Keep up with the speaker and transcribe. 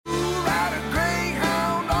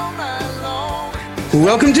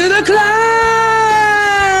Welcome to The Climb!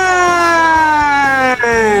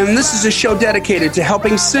 This is a show dedicated to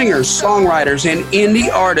helping singers, songwriters, and indie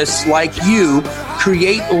artists like you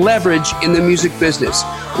create leverage in the music business.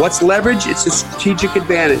 What's leverage? It's a strategic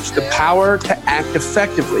advantage, the power to act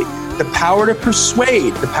effectively, the power to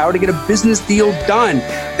persuade, the power to get a business deal done.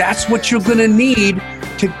 That's what you're going to need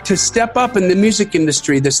to step up in the music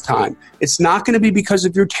industry this time. It's not going to be because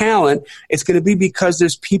of your talent. It's going to be because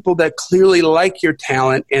there's people that clearly like your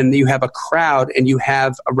talent, and you have a crowd, and you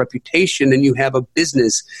have a reputation, and you have a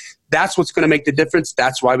business. That's what's going to make the difference.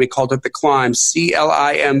 That's why we called it The Climb,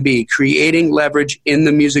 C-L-I-M-B, creating leverage in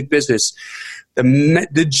the music business.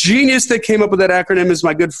 The genius that came up with that acronym is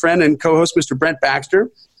my good friend and co-host, Mr. Brent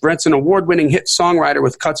Baxter. Brent's an award-winning hit songwriter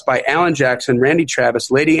with cuts by Alan Jackson, Randy Travis,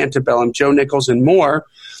 Lady Antebellum, Joe Nichols, and more.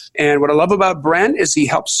 And what I love about Brent is he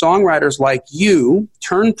helps songwriters like you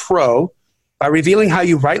turn pro by revealing how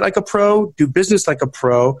you write like a pro, do business like a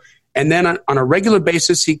pro, and then on a regular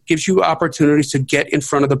basis, he gives you opportunities to get in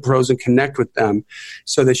front of the pros and connect with them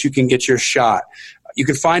so that you can get your shot. You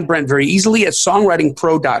can find Brent very easily at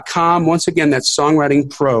songwritingpro.com. Once again, that's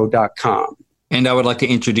songwritingpro.com. And I would like to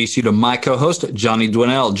introduce you to my co-host, Johnny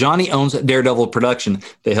Dwinell. Johnny owns Daredevil Production.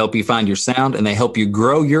 They help you find your sound, and they help you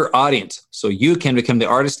grow your audience so you can become the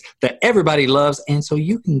artist that everybody loves and so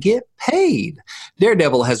you can get paid.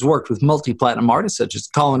 Daredevil has worked with multi-platinum artists such as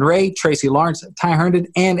Colin Ray, Tracy Lawrence, Ty Herndon,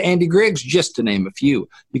 and Andy Griggs, just to name a few.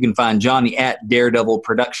 You can find Johnny at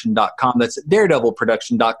daredevilproduction.com. That's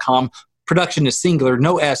daredevilproduction.com. Production is singular,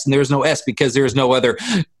 no S, and there's no S because there's no other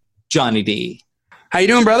Johnny D. How you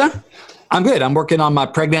doing, brother? I'm good. I'm working on my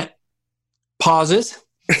pregnant pauses.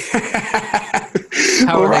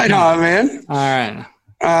 All right on, man. All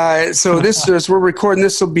right. So this is, we're recording.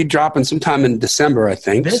 This will be dropping sometime in December, I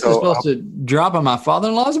think. This is supposed to drop on my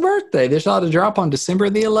father-in-law's birthday. This ought to drop on December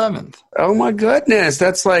the 11th. Oh my goodness.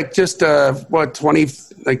 That's like just,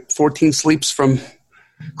 14 sleeps from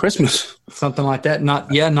Christmas. Something like that.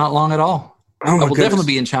 Not long at all. Oh my I will definitely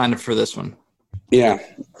be in China for this one. Yeah.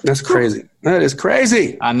 That's crazy. That is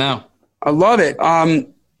crazy. I know. I love it.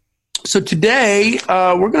 So today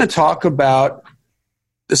we're going to talk about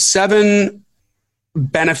the 7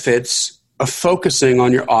 benefits of focusing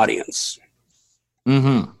on your audience,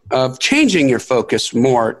 of changing your focus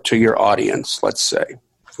more to your audience, let's say.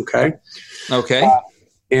 Okay? Okay.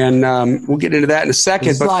 And we'll get into that in a second.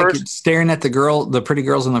 It's but like first, staring at the pretty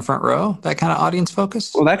girls in the front row, that kind of audience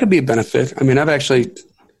focus? Well, that could be a benefit. I mean, I've actually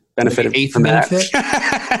benefited from benefit?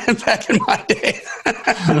 that back in my day.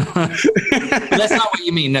 That's not what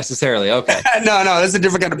you mean necessarily. Okay. No, that's a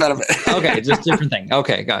different kind of benefit. Okay, just different thing.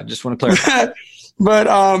 Okay, God, just want to clarify. But,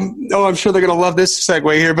 I'm sure they're going to love this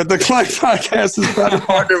segue here, but the Climb Podcast is proud to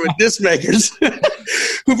partner with Disc Makers,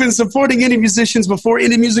 who've been supporting indie musicians before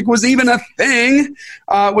indie music was even a thing.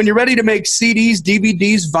 When you're ready to make CDs,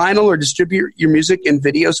 DVDs, vinyl, or distribute your music and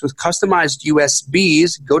videos with customized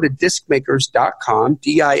USBs, go to discmakers.com,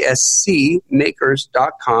 D-I-S-C,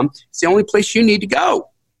 makers.com. It's the only place you need to go.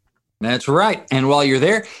 That's right. And while you're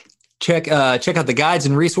there, check out the Guides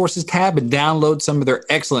and Resources tab and download some of their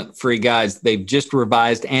excellent free guides. They've just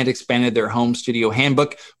revised and expanded their home studio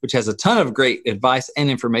handbook, which has a ton of great advice and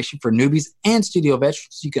information for newbies and studio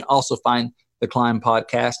veterans. You can also find the Climb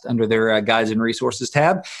Podcast under their Guides and Resources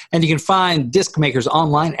tab. And you can find Disc Makers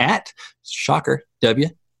online at, shocker,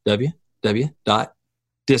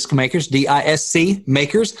 www.discmakers, D-I-S-C,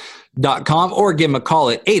 makers.com, or give them a call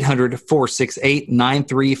at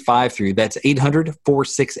 800-468-9353. That's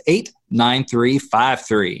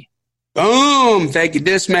 800-468-9353. Boom. Thank you,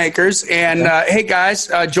 Disc Makers. And hey,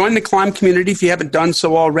 guys, join the Climb community if you haven't done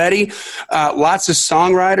so already. Lots of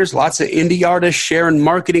songwriters, lots of indie artists sharing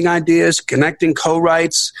marketing ideas, connecting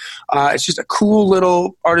co-writes. It's just a cool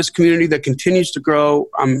little artist community that continues to grow.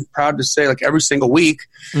 I'm proud to say, like, every single week.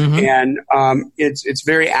 And it's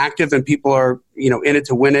very active, and people are, in it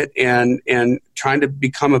to win it and trying to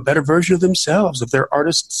become a better version of themselves, of their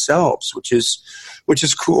artist selves, which is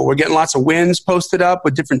cool. We're getting lots of wins posted up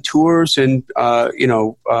with different tours and,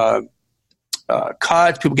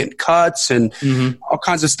 cuts, people getting cuts and all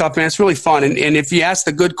kinds of stuff, man. It's really fun. And if you ask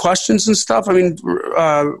the good questions and stuff, I mean,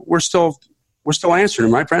 we're still answering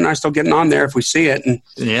them, right, Brent? And I still getting on there if we see it. And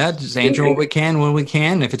yeah, just answer what we can when we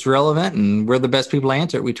can. If it's relevant and we're the best people to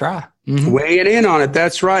answer it, we try. Weigh it in on it.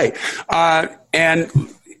 That's right. And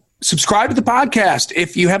subscribe to the podcast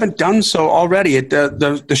if you haven't done so already.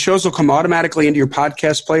 The shows will come automatically into your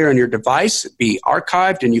podcast player on your device, be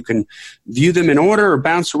archived, and you can view them in order or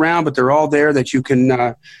bounce around, but they're all there that you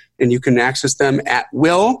can and you can access them at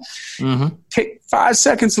will. Take 5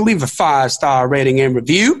 seconds to leave a 5-star rating and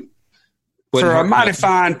review. for a mighty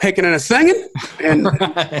fine picking and a singing, and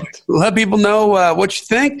Right. let people know what you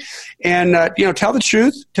think, and tell the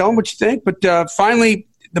truth, tell them what you think. But finally,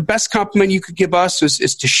 the best compliment you could give us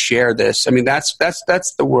is to share this. I mean, that's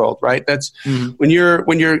the world, right? That's when you're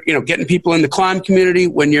getting people in the climb community,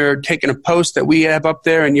 when you're taking a post that we have up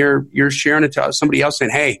there and you're sharing it to somebody else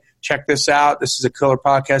saying, hey, check this out. This is a killer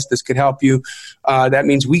podcast. This could help you. That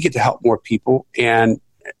means we get to help more people, and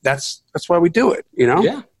that's why we do it.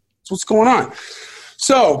 Yeah. That's what's going on.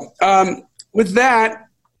 So with that,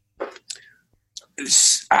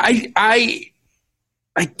 I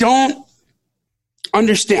don't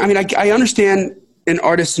understand. I mean, I understand an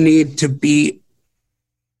artist's need to be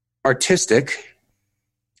artistic.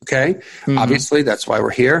 Okay. Obviously, that's why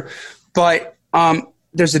we're here. But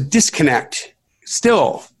there's a disconnect,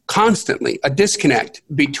 still constantly a disconnect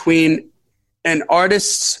between an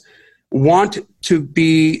artist's want to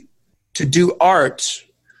do art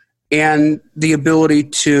and the ability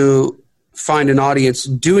to find an audience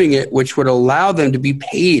doing it, which would allow them to be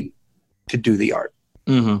paid to do the art.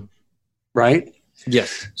 Right?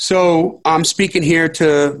 Yes. So I'm speaking here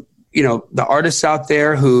to, the artists out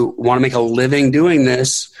there who want to make a living doing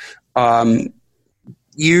this. The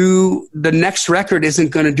next record isn't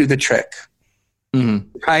going to do the trick.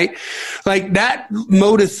 Right? Like that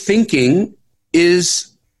mode of thinking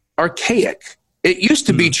is archaic. It used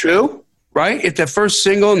to be true, right? If the first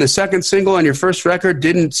single and the second single on your first record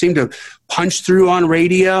didn't seem to punch through on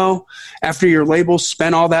radio after your label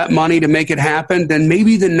spent all that money to make it happen, then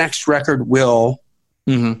maybe the next record will.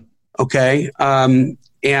 Okay. And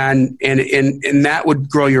that would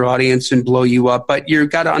grow your audience and blow you up. But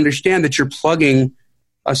you've got to understand that you're plugging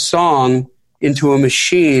a song into a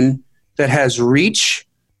machine that has reach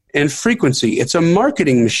and frequency. It's a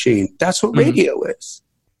marketing machine. That's what radio is.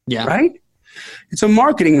 Yeah. Right? It's a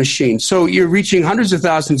marketing machine. So you're reaching hundreds of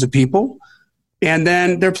thousands of people, and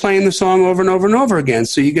then they're playing the song over and over and over again.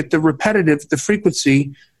 So you get the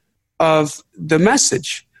frequency of the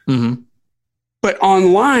message. But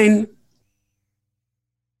online,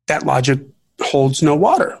 that logic holds no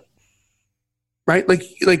water, right? Like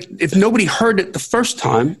if nobody heard it the first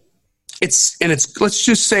time, let's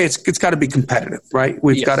just say it's got to be competitive, right?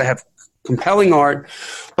 We've got to have compelling art.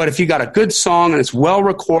 But if you got a good song and it's well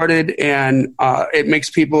recorded and it makes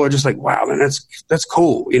people are just like, wow, man, that's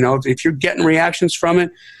cool. If you're getting reactions from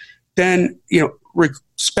it, then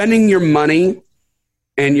spending your money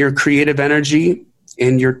and your creative energy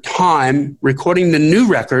and your time recording the new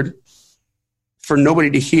record for nobody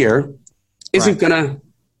to hear isn't going to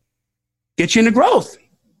get you into growth.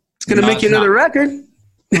 It's going to make you another record.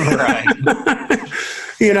 Right.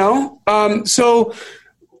 So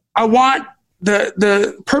I want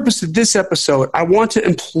the purpose of this episode, I want to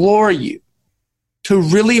implore you to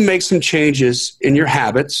really make some changes in your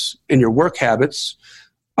habits, in your work habits,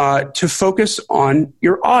 to focus on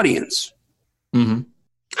your audience.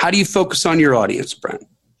 How do you focus on your audience, Brent?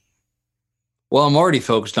 Well, I'm already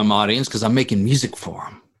focused on my audience because I'm making music for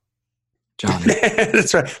them, Johnny.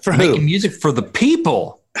 That's right. For I'm who? making music for the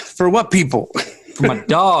people. For what people? For my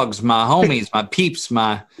dogs, my homies, my peeps,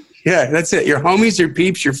 Yeah, that's it. Your homies, your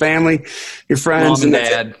peeps, your family, your friends. mom and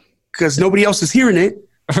dad. Because nobody else is hearing it.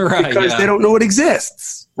 Right. Because they don't know it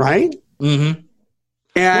exists. Right? And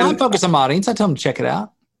I focus on my audience. I tell them to check it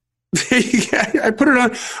out. I put it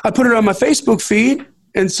on my Facebook feed.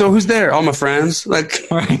 And so who's there? All my friends,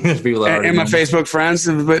 People and my Facebook friends.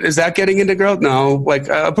 But is that getting into growth? No. I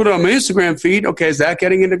put it on my Instagram feed. Okay, is that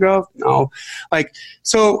getting into growth? No.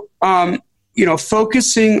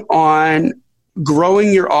 Focusing on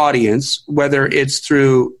growing your audience, whether it's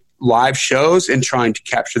through live shows and trying to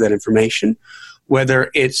capture that information,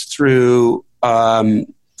 whether it's through, or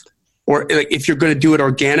if you're going to do it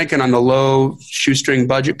organic and on the low shoestring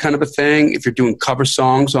budget kind of a thing, if you're doing cover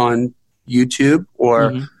songs on YouTube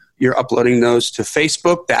or you're uploading those to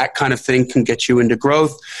Facebook, that kind of thing can get you into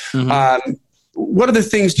growth. What other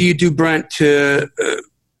things do you do, Brent, to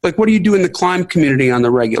what do you do in the climb community on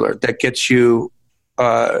the regular that gets you,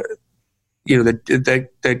 that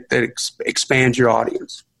expands your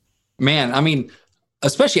audience? Man, I mean,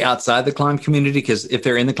 especially outside the climb community, because if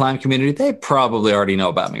they're in the climb community, they probably already know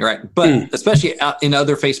about me, right? But especially out in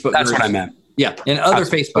other Facebook groups. That's what I meant. Yeah. In other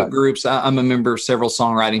Facebook groups, I'm a member of several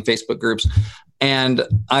songwriting Facebook groups. And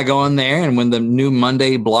I go in there, and when the new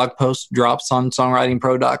Monday blog post drops on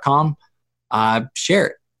songwritingpro.com, I share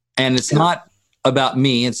it. And it's not about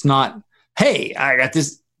me. It's not, hey, I got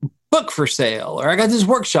this book for sale or I got this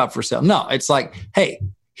workshop for sale. No, it's like, hey,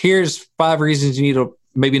 here's 5 reasons you need to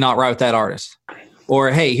maybe not write with that artist.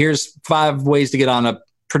 Or, hey, here's 5 ways to get on a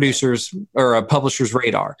producer's or a publisher's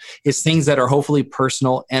radar. It's things that are hopefully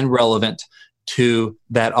personal and relevant to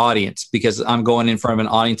that audience because I'm going in front of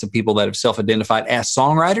an audience of people that have self-identified as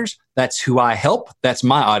songwriters. That's who I help. That's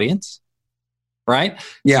my audience, right?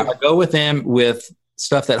 Yeah. So I go with them with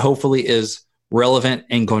stuff that hopefully is relevant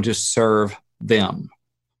and going to serve them.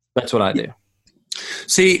 That's what I do.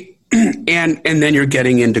 See, and then you're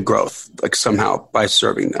getting into growth, like somehow by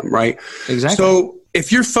serving them, right? Exactly. So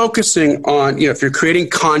if you're focusing on, if you're creating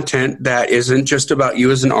content that isn't just about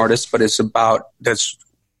you as an artist, but it's about that's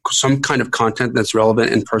some kind of content that's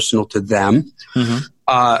relevant and personal to them,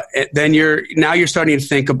 then you're starting to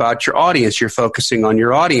think about your audience. You're focusing on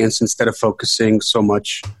your audience instead of focusing so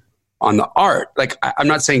much on the art. Like, I'm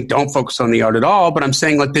not saying don't focus on the art at all, but I'm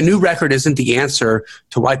saying like the new record isn't the answer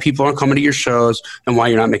to why people aren't coming to your shows and why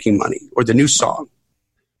you're not making money, or the new song.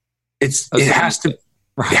 It has to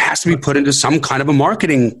be put into some kind of a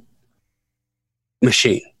marketing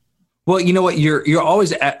machine. Well, you know what? You're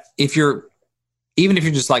always even if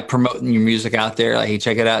you're just like promoting your music out there, like, hey,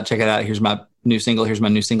 check it out. Here's my new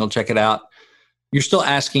single. Check it out. You're still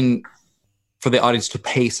asking for the audience to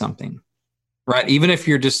pay something. Right. Even if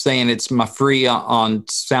you're just saying it's my free on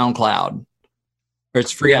SoundCloud or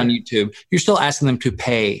it's free on YouTube, you're still asking them to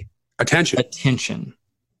pay attention.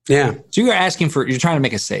 Yeah. So you're trying to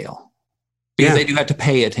make a sale because they do have to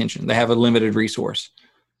pay attention. They have a limited resource.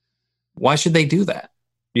 Why should they do that?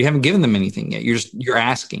 You haven't given them anything yet. You're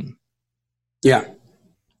asking. Yeah,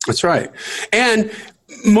 that's right. And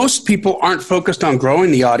most people aren't focused on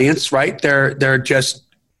growing the audience, right? Their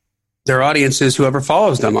audience is whoever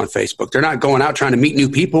follows them on Facebook. They're not going out trying to meet new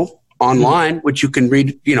people online, which you can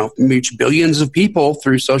reach billions of people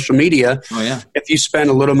through social media. Oh, yeah. If you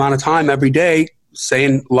spend a little amount of time every day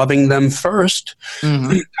loving them first,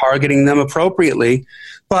 targeting them appropriately.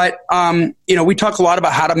 But, we talk a lot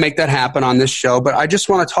about how to make that happen on this show, but I just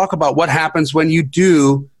want to talk about what happens when you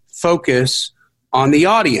do focus on the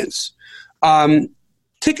audience.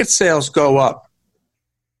 Ticket sales go up,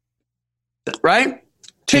 right?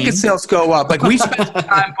 Ticket sales go up. Like we spent some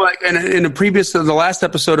time, in the last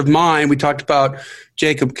episode of mine, we talked about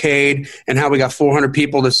Jacob Cade and how we got 400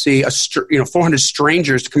 people to see 400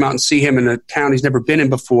 strangers to come out and see him in a town he's never been in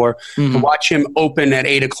before, to watch him open at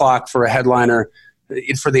 8:00 for a headliner,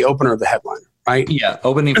 for the opener of the headliner, right? Yeah,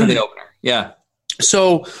 opening for the opener. Yeah.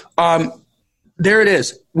 So there it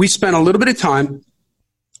is. We spent a little bit of time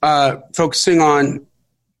focusing on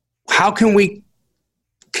how can we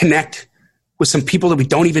connect with some people that we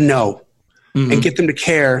don't even know and get them to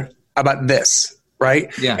care about this,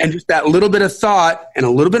 right? Yeah. And just that little bit of thought and a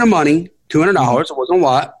little bit of money, $200, it wasn't a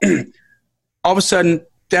lot. All of a sudden,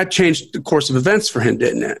 that changed the course of events for him,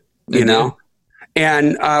 didn't it? You know?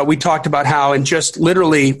 And we talked about how in just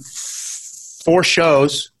literally 4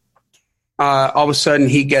 shows, all of a sudden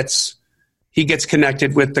he gets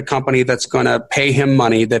connected with the company that's going to pay him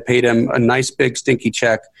money, that paid him a nice big stinky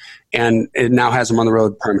check, and it now has him on the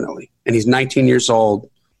road permanently. And he's 19 years old,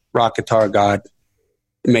 rock guitar god,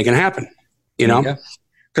 making it happen,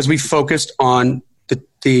 because we focused on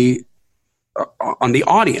the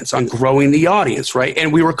audience, on growing the audience, right?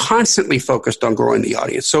 And we were constantly focused on growing the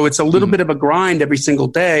audience. So it's a little bit of a grind every single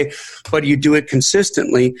day, but you do it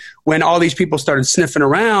consistently. When all these people started sniffing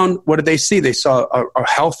around, what did they see? They saw a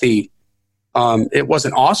healthy, it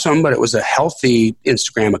wasn't awesome, but it was a healthy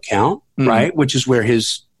Instagram account, right? Which is where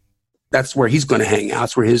that's where he's going to hang out.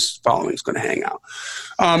 That's where his following is going to hang out.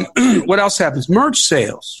 What else happens? Merch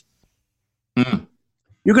sales.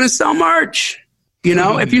 You're going to sell merch.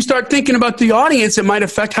 If you start thinking about the audience, it might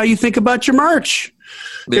affect how you think about your merch.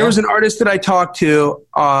 Yeah. There was an artist that I talked to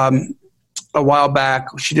a while back.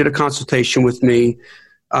 She did a consultation with me.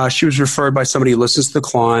 She was referred by somebody who listens to The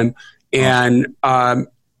Climb. And,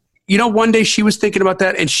 one day she was thinking about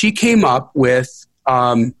that, and she came up with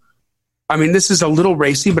this is a little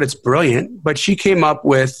racy, but it's brilliant. But she came up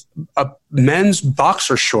with men's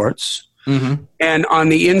boxer shorts, and on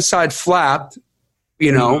the inside flap,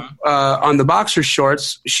 on the boxer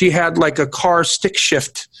shorts, she had like a car stick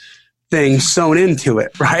shift thing sewn into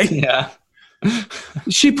it, right? Yeah.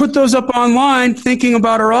 She put those up online thinking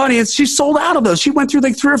about her audience. She sold out of those. She went through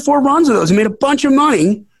like 3 or 4 runs of those and made a bunch of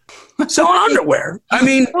money selling underwear.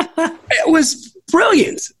 It was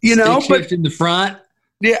brilliant, Stick shift in the front.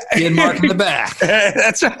 Yeah, and mark in the back.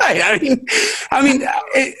 That's right.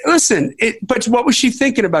 But what was she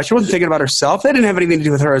thinking about? She wasn't thinking about herself. That didn't have anything to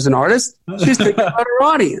do with her as an artist. She's thinking about her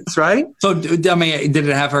audience, right? So, did it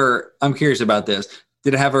have her? I'm curious about this.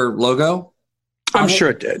 Did it have her logo? I'm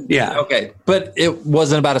sure it did. Yeah. Okay, but it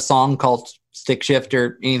wasn't about a song called Stick Shift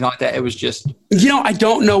or anything like that. It was just. I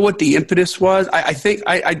don't know what the impetus was. I think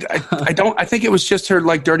it was just her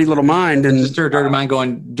like dirty little mind, and just her dirty mind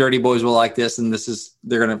going, dirty boys will like this, and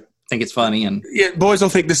they're gonna think it's funny. And boys will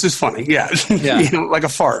think this is funny. Yeah. Like a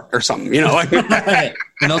fart or something, like, and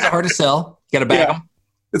those are hard to sell. You got to bag them.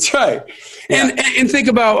 That's right. Yeah. And think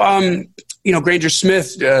about, Granger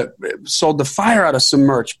Smith sold the fire out of some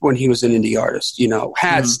merch when he was an indie artist,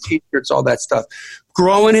 hats, t-shirts, all that stuff.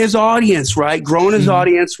 Growing his audience, right? Growing his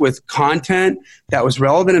audience with content that was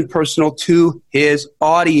relevant and personal to his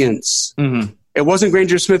audience. Mm-hmm. It wasn't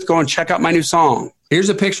Granger Smith going, check out my new song. Here's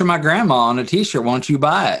a picture of my grandma on a t-shirt. Why don't you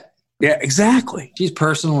buy it? Yeah, exactly. She's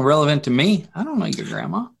personal and relevant to me. I don't know your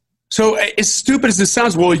grandma. So as stupid as this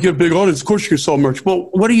sounds, well, you get a big audience. Of course you can sell merch. Well,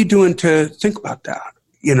 what are you doing to think about that?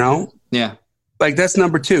 Yeah. Like that's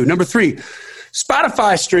number 2. Number 3,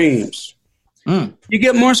 Spotify streams. You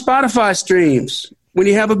get more Spotify streams when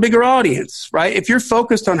you have a bigger audience, right? If you're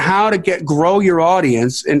focused on how to grow your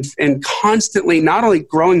audience and constantly not only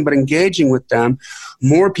growing but engaging with them,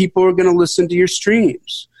 more people are going to listen to your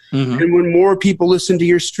streams. Mm-hmm. And when more people listen to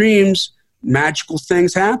your streams, magical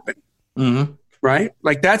things happen. Mm-hmm. Right?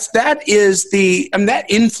 Like that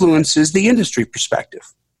influences the industry perspective.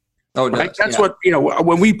 Oh, it does. Right? That's what,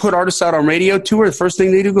 when we put artists out on radio tour, the first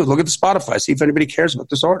thing they do is look at the Spotify, see if anybody cares about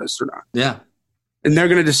this artist or not. Yeah. And they're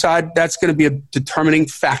going to decide that's going to be a determining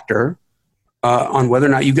factor on whether or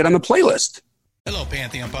not you get on the playlist. Hello,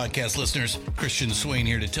 Pantheon podcast listeners. Christian Swain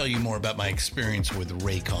here to tell you more about my experience with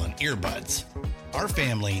Raycon earbuds. Our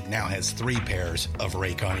family now has 3 pairs of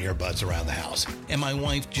Raycon earbuds around the house, and my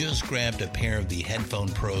wife just grabbed a pair of the Headphone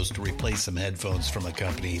Pros to replace some headphones from a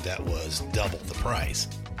company that was double the price.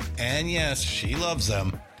 And yes, she loves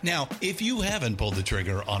them. Now, if you haven't pulled the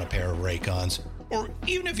trigger on a pair of Raycons, or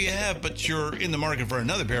even if you have, but you're in the market for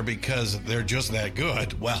another pair because they're just that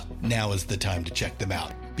good, well, now is the time to check them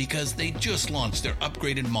out, because they just launched their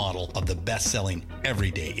upgraded model of the best-selling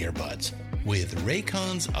everyday earbuds. With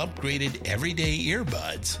Raycon's upgraded everyday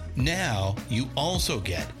earbuds, now you also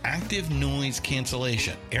get active noise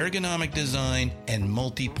cancellation, ergonomic design, and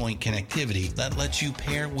multi-point connectivity that lets you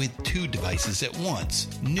pair with 2 devices at once.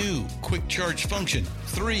 New quick charge function,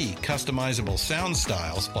 3 customizable sound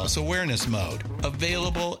styles, plus awareness mode.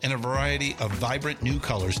 Available in a variety of vibrant new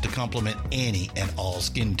colors to complement any and all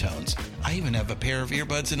skin tones. I even have a pair of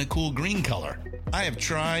earbuds in a cool green color. I have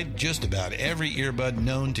tried just about every earbud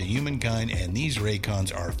known to humankind, and these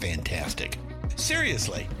Raycons are fantastic.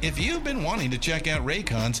 Seriously, if you've been wanting to check out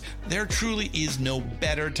Raycons, there truly is no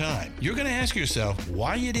better time. You're going to ask yourself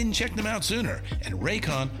why you didn't check them out sooner, and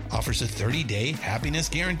Raycon offers a 30-day happiness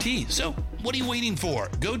guarantee. So what are you waiting for?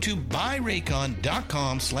 Go to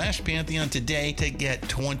buyraycon.com/Pantheon today to get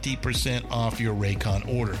 20% off your Raycon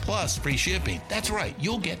order, plus free shipping. That's right,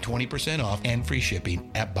 you'll get 20% off and free shipping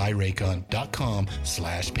at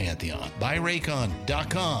buyraycon.com/Pantheon.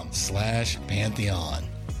 buyraycon.com/Pantheon.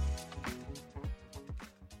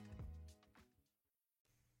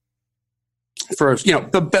 For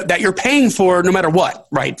that you're paying for no matter what,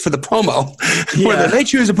 right? For the promo, whether they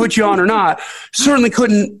choose to put you on or not, certainly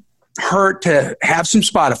couldn't hurt to have some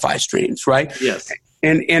Spotify streams, right? Yes.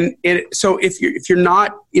 So if you're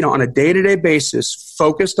not on a day-to-day basis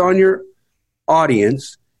focused on your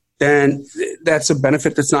audience, then that's a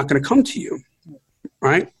benefit that's not going to come to you,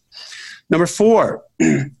 right? Number 4,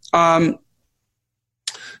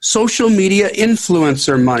 social media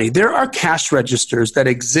influencer money. There are cash registers that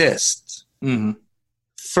exist. Mm-hmm.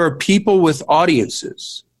 For people with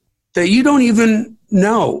audiences that you don't even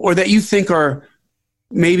know, or that you think are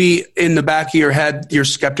maybe in the back of your head, you're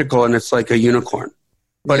skeptical and it's like a unicorn,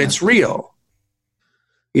 but it's real.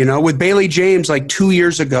 With Bailey James, like 2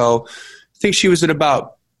 years ago, I think she was at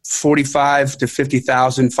about 45 to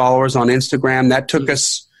 50,000 followers on Instagram. That took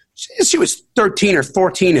us, she was 13 or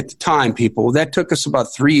 14 at the time, people. That took us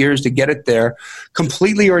about 3 years to get it there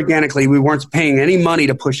completely organically. We weren't paying any money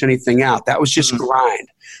to push anything out. That was just grind,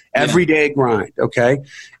 everyday grind. Okay.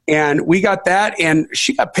 And we got that, and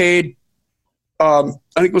she got paid, I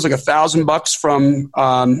think it was like $1,000 from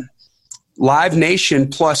Live Nation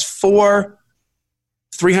plus 4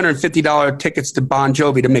 $350 tickets to Bon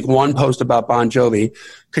Jovi to make one post about Bon Jovi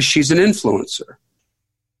because she's an influencer.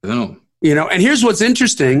 Oh. And here's what's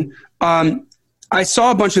interesting. I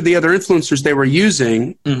saw a bunch of the other influencers they were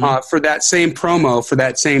using for that same promo, for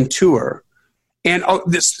that same tour. And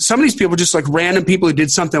some of these people, just like random people who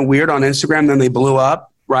did something weird on Instagram, then they blew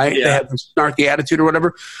up, right? Yeah. They have this snarky attitude or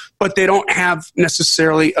whatever, but they don't have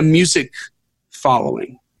necessarily a music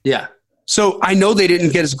following. Yeah. So I know they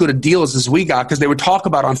didn't get as good a deal as we got because they would talk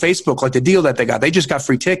about on Facebook, like the deal that they got. They just got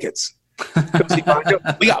free tickets.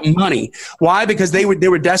 We got money. Why? Because they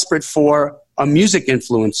were desperate for a music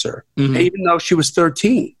influencer, even though she was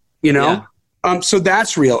 13. So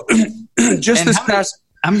that's real.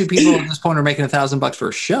 How many people at this point are making $1,000 for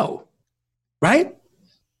a show? Right?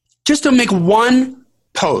 Just to make one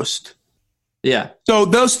post. Yeah. So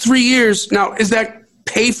those 3 years, now, is that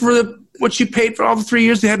pay for what you paid for all the 3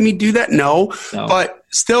 years to have me do that? No. But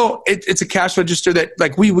still, it's a cash register that,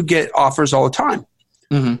 like, we would get offers all the time.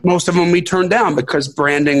 Mm-hmm. Most of them we turned down because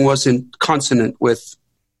branding wasn't consonant with.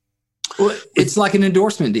 Well, it's like an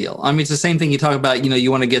endorsement deal. I mean, it's the same thing you talk about.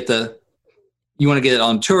 You want to get it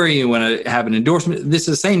on tour. You want to have an endorsement. This is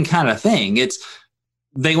the same kind of thing.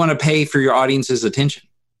 They want to pay for your audience's attention.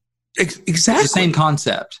 Exactly. It's the same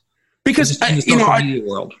concept. Because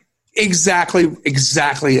world. Exactly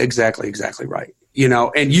right.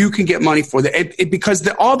 And you can get money for that because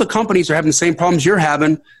all the companies are having the same problems you're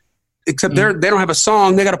having, except they don't have a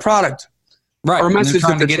song, they got a product, right? Or a message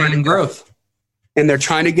that they're trying to get into growth, and they're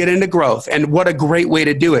trying to get into growth. And what a great way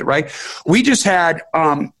to do it, right? We just had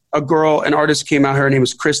a girl, an artist, came out. Her name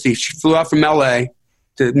was Christy. She flew out from LA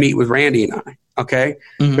to meet with Randy and I. Okay,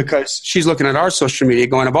 because she's looking at our social media,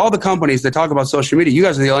 going, of all the companies that talk about social media, you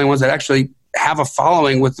guys are the only ones that actually have a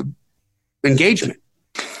following with engagement.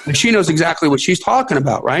 And she knows exactly what she's talking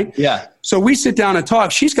about, right? Yeah. So we sit down and talk.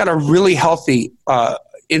 She's got a really healthy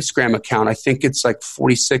Instagram account. I think it's like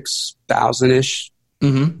 46,000-ish,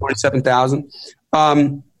 47,000.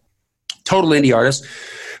 Total indie artist.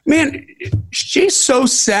 Man, she's so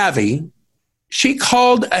savvy. She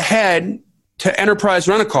called ahead to Enterprise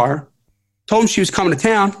Rent-A-Car, told him she was coming to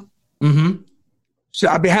town. Mm-hmm. She said,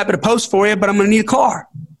 I'd be happy to post for you, but I'm going to need a car.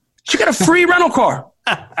 She got a free rental car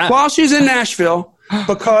while she's in Nashville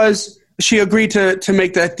because she agreed to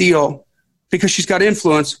make that deal because she's got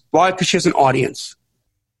influence. Why? Because she has an audience.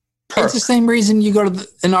 It's the same reason you go to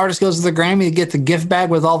an artist goes to the Grammy to get the gift bag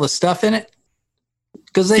with all the stuff in it,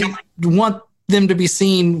 because they want them to be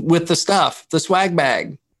seen with the stuff, the swag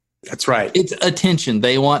bag. That's right. It's attention.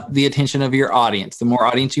 They want the attention of your audience. The more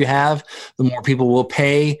audience you have, the more people will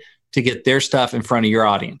pay to get their stuff in front of your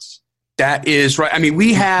audience. That is right. I mean,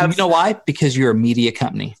 we have... You know why? Because you're a media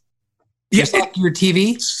company. Just like your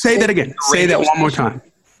TV. Say that again. Say that one more time.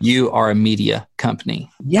 You are a media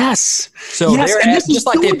company. Yes. So they're just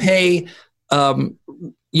like they pay,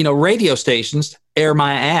 radio stations air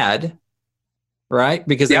my ad, right?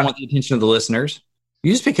 Because they want the attention of the listeners.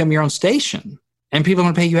 You just become your own station. And people are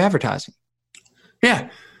going to pay you advertising. Yeah.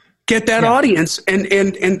 Get that audience and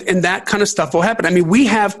that kind of stuff will happen. I mean, we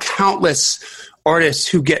have countless artists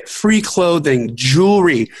who get free clothing,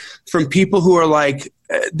 jewelry from people who are like,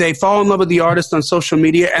 they fall in love with the artist on social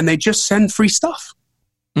media and they just send free stuff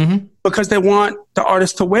because they want the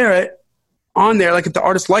artist to wear it on there. Like if the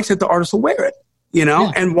artist likes it, the artist will wear it,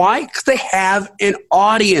 And why? Because they have an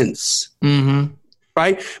audience,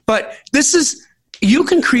 right? But you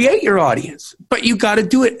can create your audience, but you got to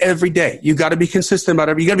do it every day. You got to be consistent about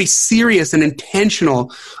it. You got to be serious and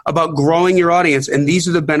intentional about growing your audience. And these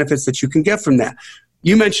are the benefits that you can get from that.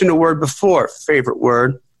 You mentioned a word before, favorite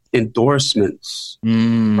word, endorsements,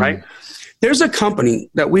 right? There's a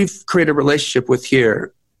company that we've created a relationship with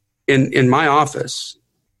here in my office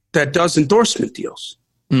that does endorsement deals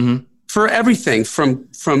for everything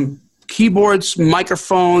from keyboards,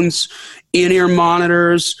 microphones, in-ear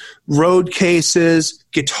monitors, road cases,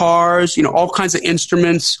 guitars, all kinds of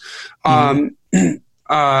instruments,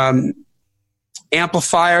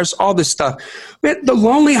 amplifiers, all this stuff. Man, the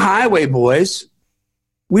Lonely Highway Boys,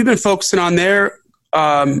 we've been focusing on their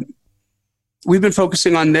audience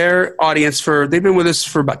they've been with us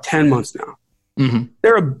for about 10 months now.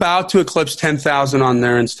 They're about to eclipse 10,000 on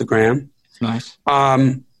their Instagram. Nice.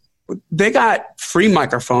 They got free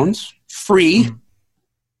microphones, free.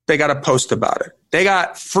 They got a post about it. They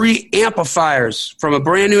got free amplifiers from a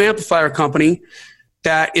brand new amplifier company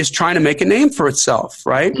that is trying to make a name for itself,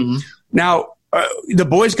 right? Now, the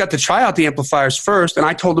boys got to try out the amplifiers first, and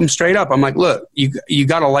I told them straight up, I'm like, look, you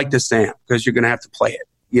got to like this amp because you're going to have to play it,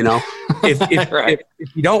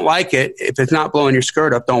 If you don't like it, if it's not blowing your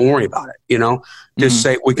skirt up, don't worry about it, Just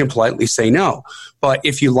say, we can politely say no. But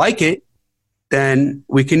if you like it, then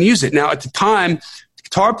we can use it. Now, at the time, the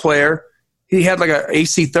guitar player, he had like a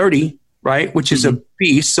AC30, right, which is a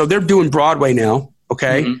beast. So they're doing Broadway now,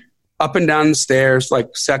 okay? Up and down the stairs,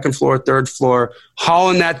 like second floor, third floor,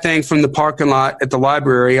 hauling that thing from the parking lot at the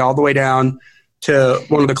library all the way down to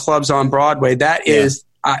one of the clubs on Broadway. That is,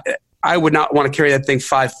 I would not want to carry that thing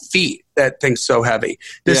 5 feet. That thing's so heavy.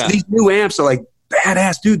 These new amps are like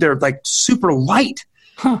badass, dude. They're like super light.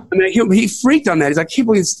 I mean, he freaked on that.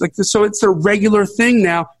 He's like, so it's a regular thing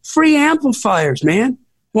now. Free amplifiers, man.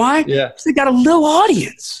 Why? Yeah. Because they got a little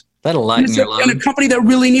audience. That'll lighten your load. And a company that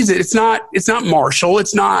really needs it. It's not Marshall.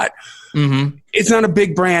 It's not a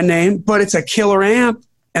big brand name, but it's a killer amp,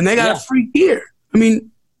 and they got a free gear. I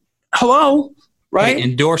mean, hello, right? Hey,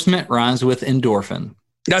 endorsement rhymes with endorphin.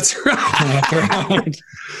 That's right.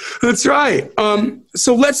 That's right.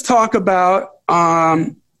 So let's talk about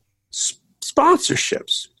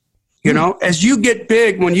sponsorships. You know, as you get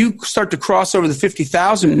big, when you start to cross over the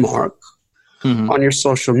 50,000 mark on your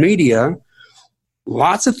social media,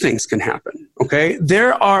 lots of things can happen. Okay.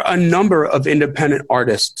 There are a number of independent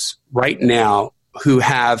artists right now who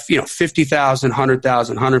have, 50,000,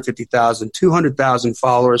 100,000, 150,000, 200,000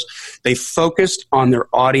 followers. They focused on their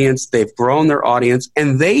audience. They've grown their audience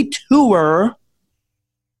and they tour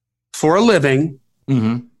for a living,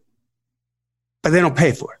 but they don't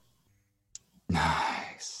pay for it.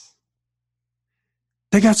 Nice.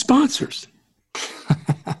 They got sponsors.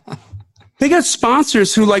 They got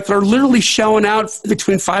sponsors who are literally shelling out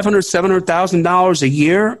between $500,000, $700,000 a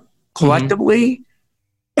year collectively.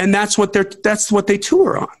 And that's what they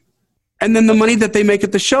tour on. And then the money that they make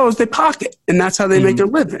at the shows, they pocket. And that's how they make their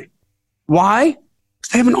living. Why?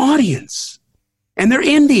 Because they have an audience. And they're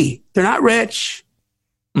indie. They're not rich.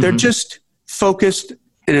 They're just focused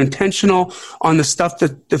and intentional on the stuff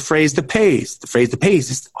the phrase that pays. The phrase that pays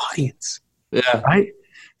is the audience. Yeah. Right?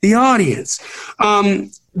 The audience.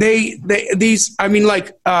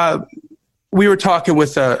 We were talking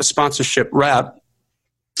with a sponsorship rep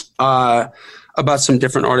about some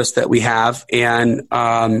different artists that we have, and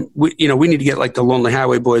we need to get the Lonely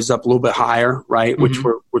Highway Boys up a little bit higher, right? Which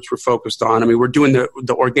we're focused on. I mean, we're doing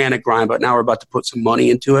the organic grind, but now we're about to put some money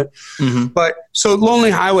into it. But so Lonely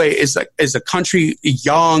Highway is a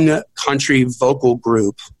young country vocal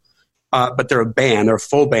group. But they're a band. They're a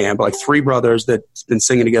full band, but three brothers that's been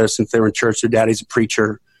singing together since they were in church. Their daddy's a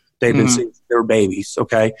preacher. They've been singing since they were babies,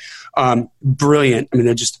 okay? Brilliant. I mean,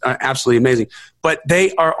 they're just absolutely amazing. But they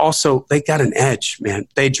got an edge, man.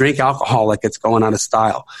 They drink alcohol like it's going out of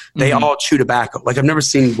style. They all chew tobacco. I've never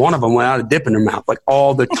seen one of them without a dip in their mouth,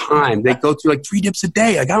 all the time. They go through 3 dips a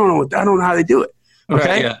day. I don't know how they do it, okay?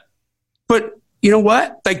 Right, yeah. But you know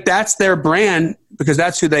what? That's their brand because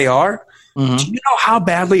that's who they are. Do you know how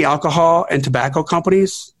badly alcohol and tobacco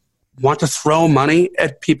companies want to throw money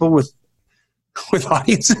at people with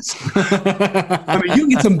audiences? I mean, you can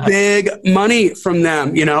get some big money from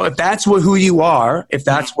them, if that's who you are, if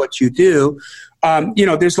that's what you do.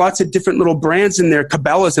 There's lots of different little brands in there,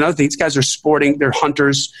 Cabela's and other things. These guys are sporting, they're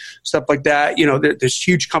hunters, stuff like that. There's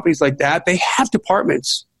huge companies like that. They have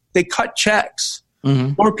departments. They cut checks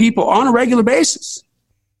for people on a regular basis.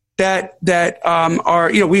 That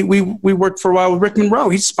are, we worked for a while with Rick Monroe.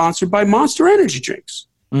 He's sponsored by Monster Energy drinks.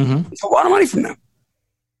 It's a lot of money from them,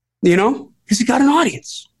 because he got an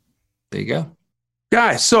audience. There you go.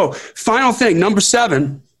 Guys, so final thing, number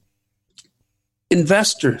 7,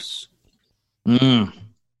 investors. Nothing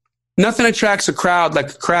attracts a crowd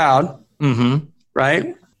like a crowd,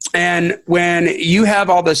 right? And when you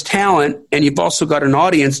have all this talent and you've also got an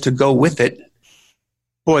audience to go with it,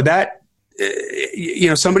 boy, that,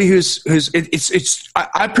 somebody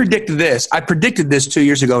I predicted this. I predicted this 2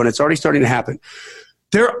 years ago, and it's already starting to happen.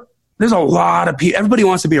 There's a lot of people. Everybody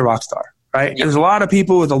wants to be a rock star, right? Yeah. And there's a lot of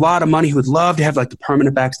people with a lot of money who would love to have the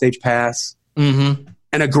permanent backstage pass. And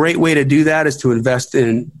a great way to do that is to invest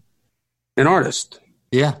in an artist.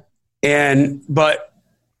 Yeah. But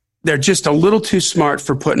they're just a little too smart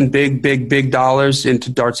for putting big dollars into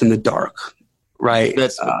darts in the dark, right?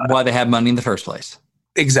 That's why they have money in the first place.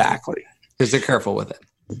 Exactly. Because they're careful with it.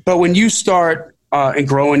 But when you start and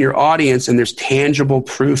growing your audience and there's tangible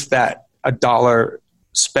proof that a dollar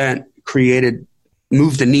spent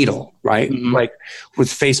moved the needle, right? Like with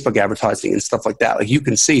Facebook advertising and stuff like that. You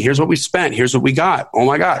can see, here's what we spent. Here's what we got. Oh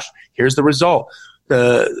my gosh. Here's the result.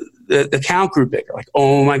 The count grew bigger.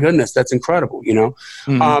 Oh my goodness, that's incredible.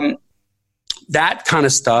 That kind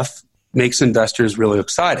of stuff makes investors really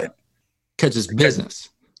excited. Because it's business.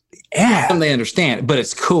 Yeah. And they understand it, but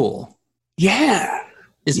it's cool. Yeah.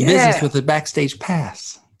 It's business with a backstage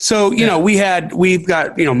pass. So, we've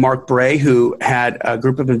got, Mark Bray, who had a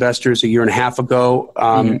group of investors a year and a half ago.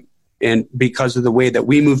 And because of the way that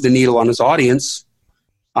we moved the needle on his audience,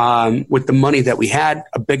 with the money that we had,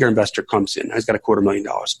 a bigger investor comes in. He's got $250,000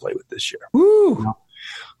 to play with this year. Woo.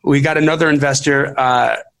 We got another investor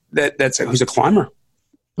who's a climber.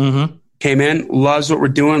 Came in, loves what we're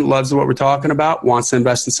doing, loves what we're talking about, wants to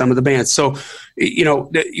invest in some of the bands. So,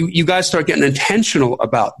 you guys start getting intentional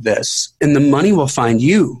about this, and the money will find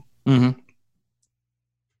you. The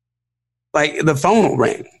phone will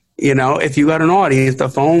ring. If you got an audience, the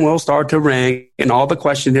phone will start to ring, and all the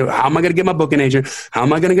questions: how am I going to get my booking agent? How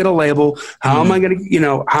am I going to get a label? How am I going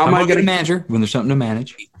to, how am I going to manager when there's something to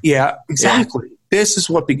manage? Yeah, exactly. Yeah. This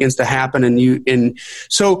is what begins to happen, and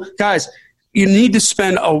so guys. You need to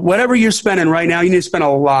spend whatever you're spending right now. You need to spend a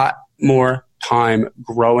lot more time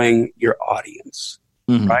growing your audience,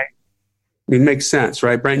 right? I mean, it makes sense,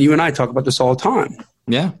 right? Brent, you and I talk about this all the time.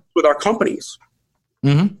 Yeah. With our companies.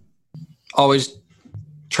 Always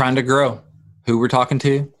trying to grow who we're talking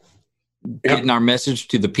to, getting our message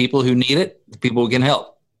to the people who need it, the people who can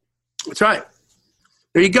help. That's right.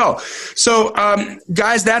 There you go. So,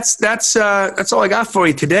 guys, that's all I got for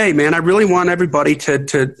you today, man. I really want everybody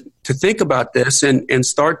to think about this and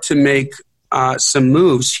start to make some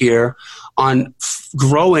moves here on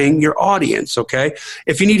growing your audience. Okay.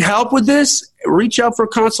 If you need help with this, reach out for a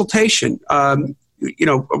consultation. 1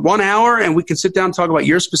 hour, and we can sit down and talk about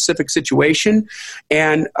your specific situation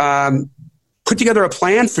and put together a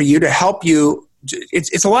plan for you to help you.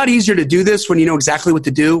 It's a lot easier to do this when you know exactly what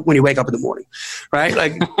to do when you wake up in the morning, right?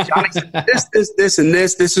 Like, Johnny said, this, and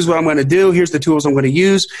this. This is what I'm going to do. Here's the tools I'm going to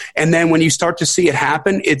use. And then when you start to see it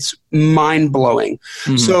happen, it's mind-blowing.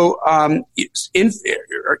 So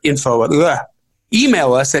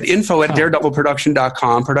email us at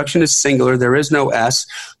info@daredevilproduction.com. Production is singular. There is no S.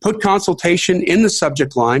 Put consultation in the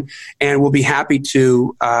subject line, and we'll be happy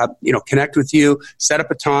to connect with you, set up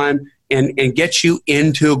a time, and get you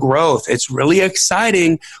into growth. It's really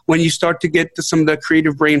exciting when you start to get to some of the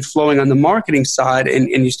creative brain flowing on the marketing side, and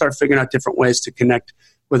you start figuring out different ways to connect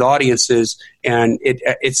with audiences. And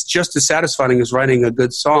it's just as satisfying as writing a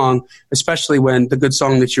good song, especially when the good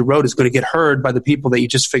song that you wrote is going to get heard by the people that you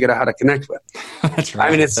just figured out how to connect with. That's right.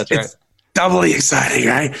 I mean, it's doubly exciting,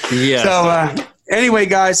 right? Yes. So, anyway,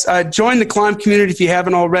 guys, join the Climb community if you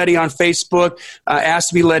haven't already on Facebook. Ask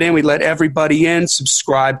to be let in. We let everybody in.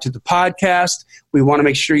 Subscribe to the podcast. We want to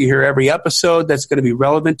make sure you hear every episode that's going to be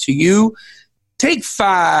relevant to you. Take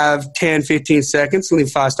 5, 10, 15 seconds and leave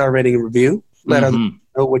a 5-star rating and review. Let other people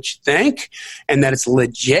know what you think and that it's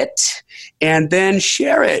legit. And then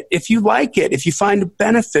share it if you like it. If you find a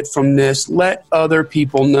benefit from this, let other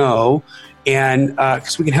people know, and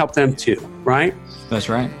because we can help them too, right? That's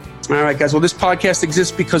right. All right, guys. Well, this podcast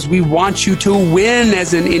exists because we want you to win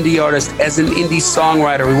as an indie artist, as an indie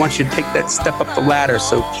songwriter. We want you to take that step up the ladder.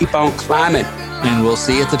 So keep on climbing. And we'll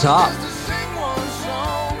see you at the top.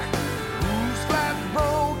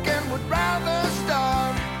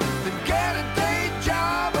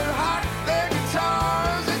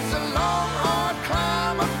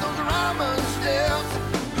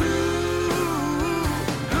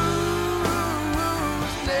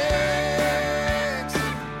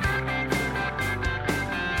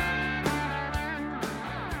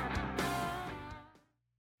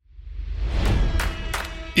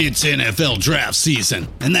 It's NFL draft season,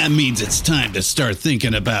 and that means it's time to start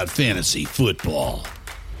thinking about fantasy football.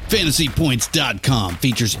 FantasyPoints.com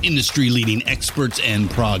features industry-leading experts and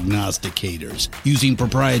prognosticators using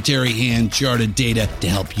proprietary hand-charted data to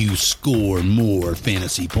help you score more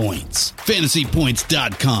fantasy points.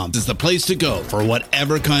 FantasyPoints.com is the place to go for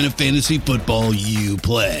whatever kind of fantasy football you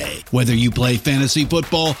play. Whether you play fantasy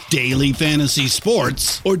football, daily fantasy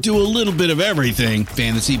sports, or do a little bit of everything,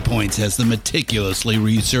 Fantasy Points has the meticulously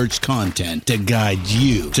researched content to guide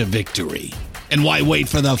you to victory. And why wait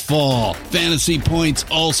for the fall? Fantasy Points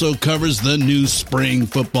also covers the new spring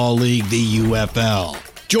football league, the UFL.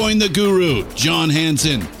 Join the guru, John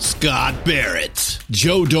Hansen, Scott Barrett,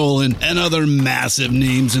 Joe Dolan, and other massive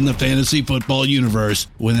names in the fantasy football universe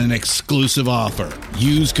with an exclusive offer.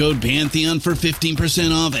 Use code Pantheon for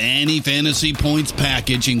 15% off any Fantasy Points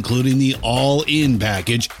package, including the all-in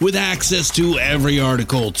package, with access to every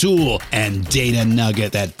article, tool, and data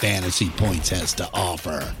nugget that Fantasy Points has to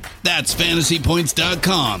offer. That's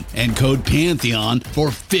FantasyPoints.com and code Pantheon for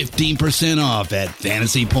 15% off at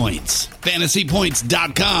Fantasy Points.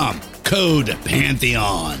 FantasyPoints.com, code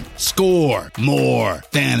Pantheon. Score more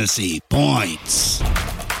fantasy points.